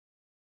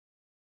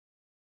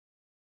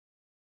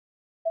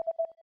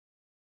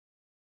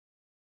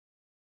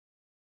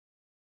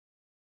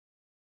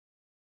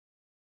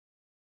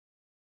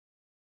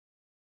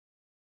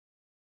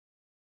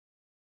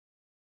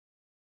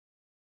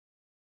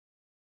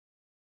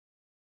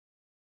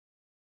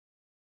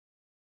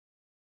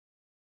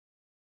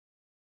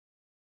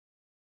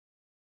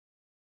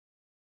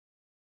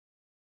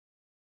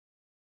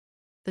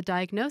 The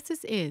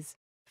diagnosis is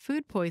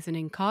food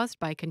poisoning caused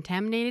by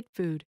contaminated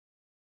food.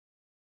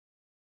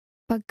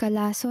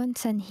 Pagkalason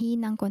sanhi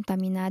ng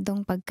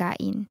kontaminadong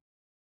pagkain.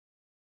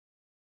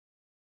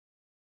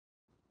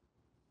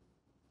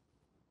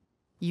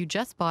 You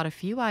just bought a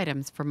few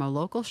items from a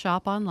local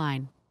shop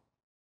online.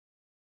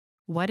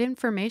 What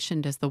information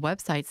does the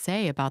website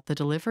say about the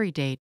delivery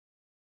date?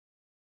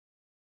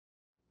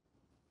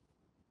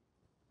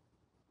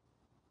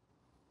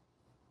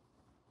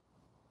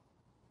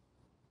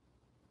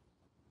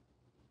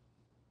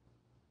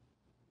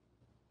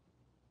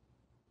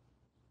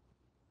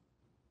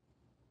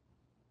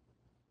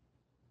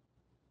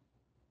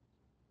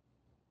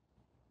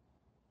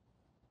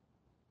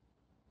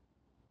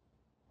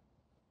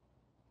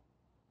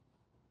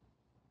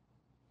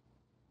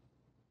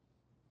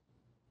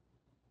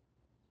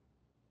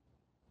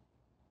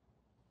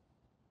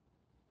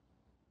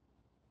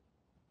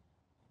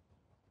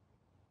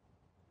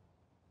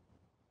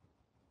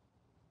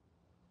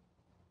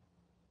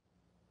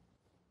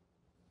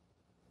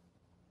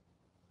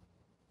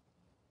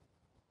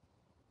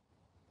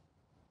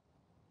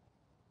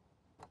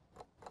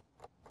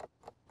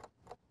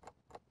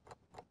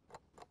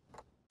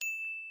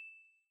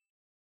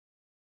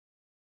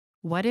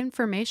 What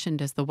information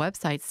does the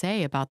website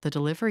say about the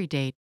delivery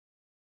date?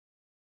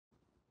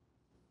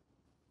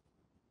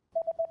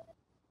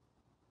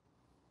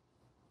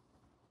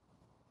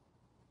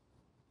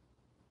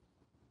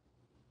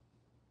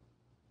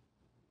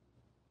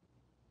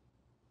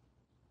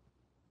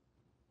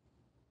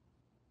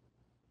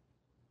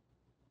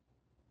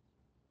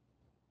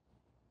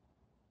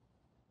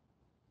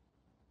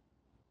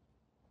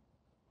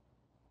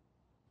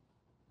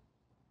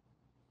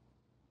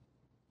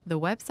 The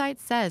website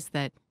says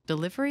that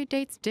delivery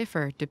dates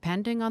differ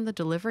depending on the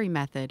delivery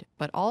method,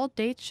 but all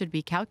dates should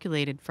be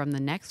calculated from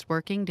the next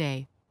working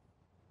day.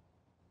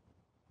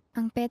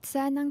 Ang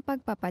petsa ng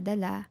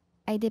pagpapadala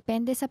ay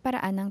depende sa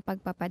paraan ng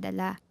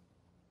pagpapadala.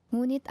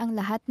 Ngunit ang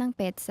lahat ng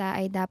petsa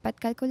ay dapat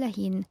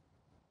kalkulahin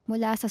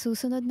mula sa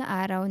susunod na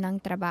araw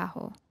ng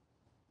trabaho.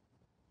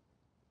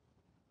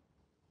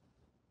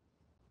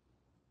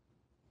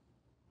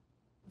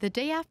 The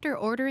day after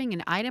ordering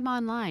an item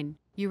online,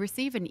 you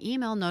receive an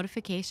email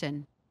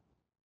notification.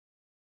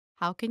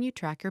 How can you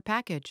track your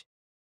package?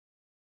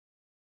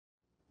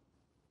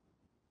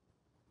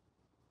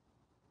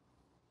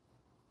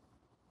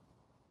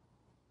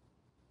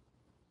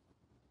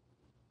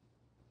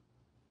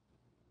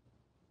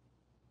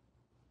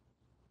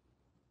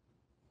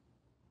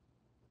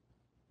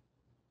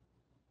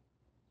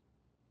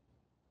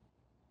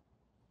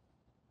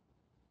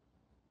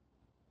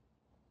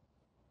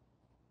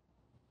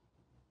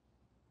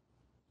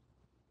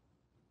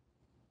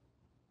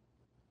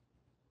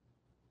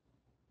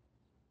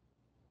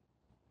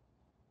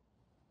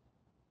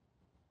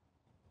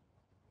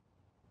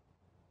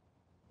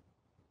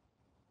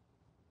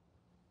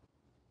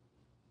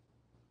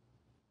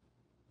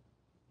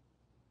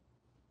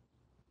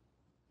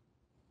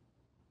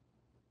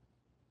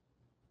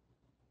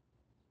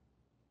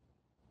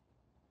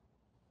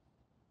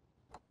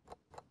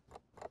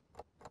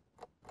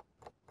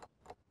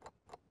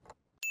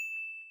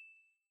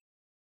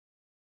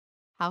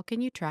 How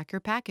can you track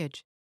your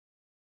package?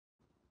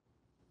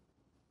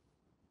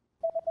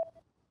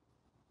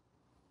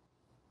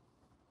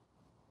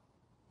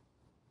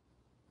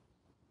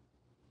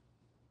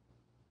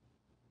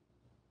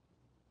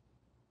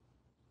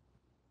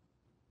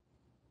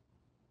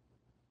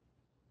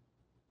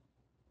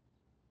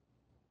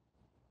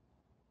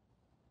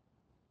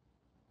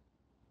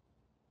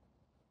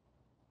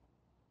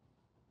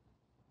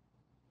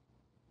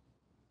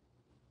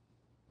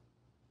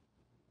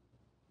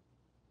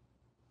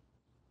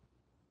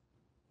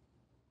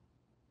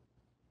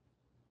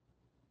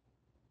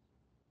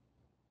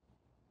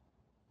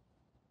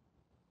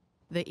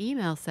 The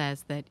email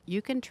says that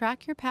you can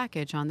track your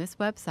package on this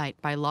website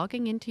by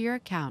logging into your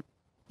account,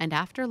 and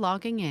after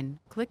logging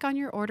in, click on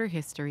your order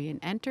history and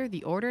enter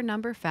the order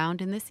number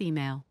found in this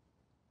email.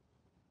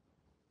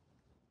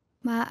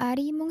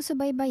 Maaari mong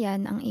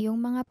subaybayan ang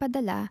iyong mga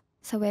padala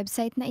sa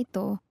website na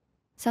ito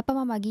sa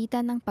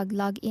pamamagitan ng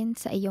pag-login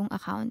sa iyong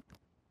account.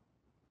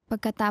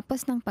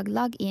 Pagkatapos ng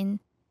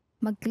pag-login,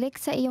 mag-click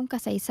sa iyong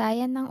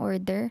kasaysayan ng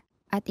order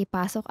at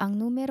ipasok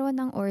ang numero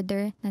ng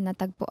order na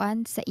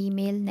natagpuan sa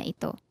email na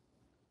ito.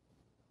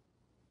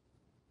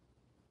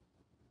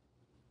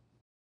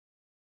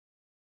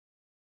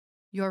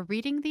 You're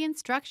reading the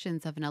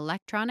instructions of an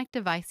electronic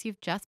device you've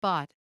just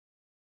bought.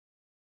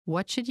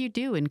 What should you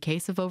do in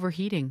case of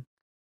overheating?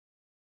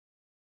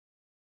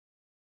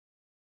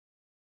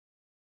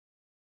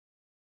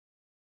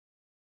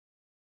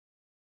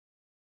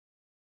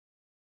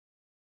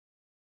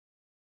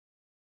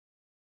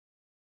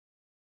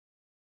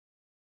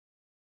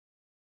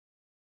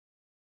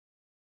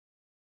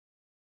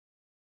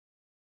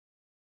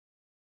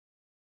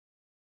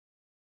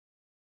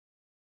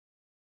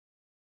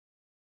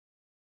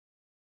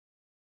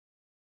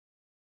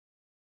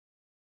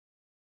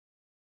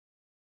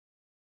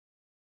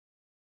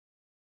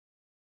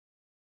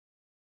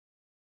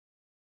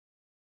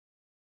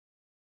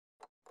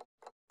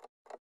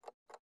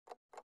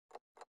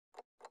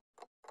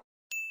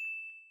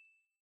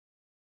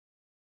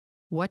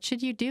 What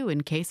should you do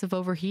in case of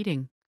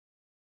overheating?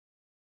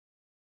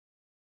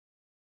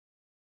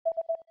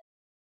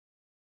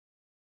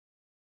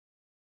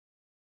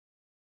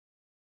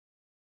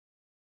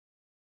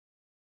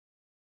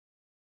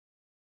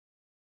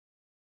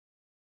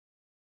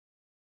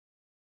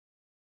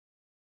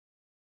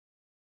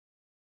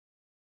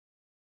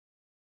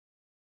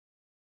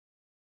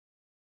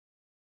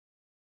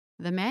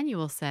 The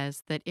manual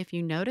says that if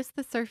you notice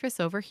the surface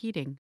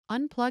overheating,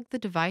 unplug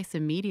the device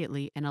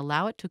immediately and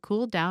allow it to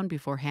cool down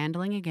before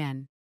handling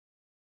again.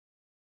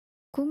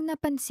 Kung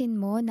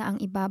napansin mo na ang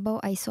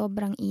ibabaw ay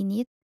sobrang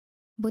init,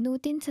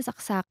 bunutin sa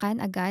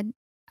saksakan agad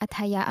at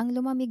hayaang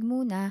lumamig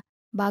muna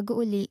bago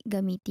uli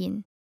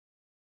gamitin.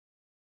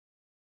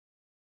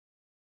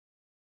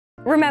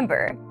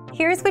 Remember,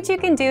 here's what you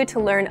can do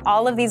to learn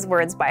all of these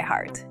words by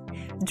heart.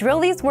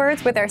 Drill these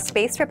words with our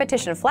spaced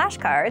repetition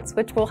flashcards,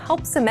 which will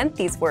help cement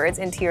these words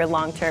into your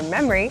long-term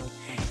memory.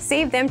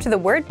 Save them to the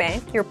word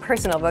bank, your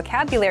personal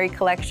vocabulary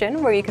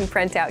collection, where you can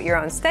print out your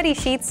own study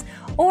sheets,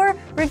 or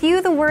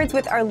review the words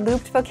with our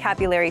looped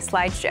vocabulary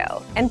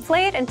slideshow, and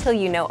play it until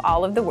you know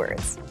all of the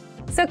words.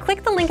 So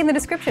click the link in the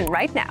description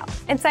right now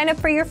and sign up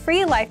for your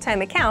free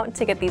lifetime account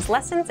to get these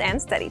lessons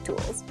and study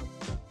tools.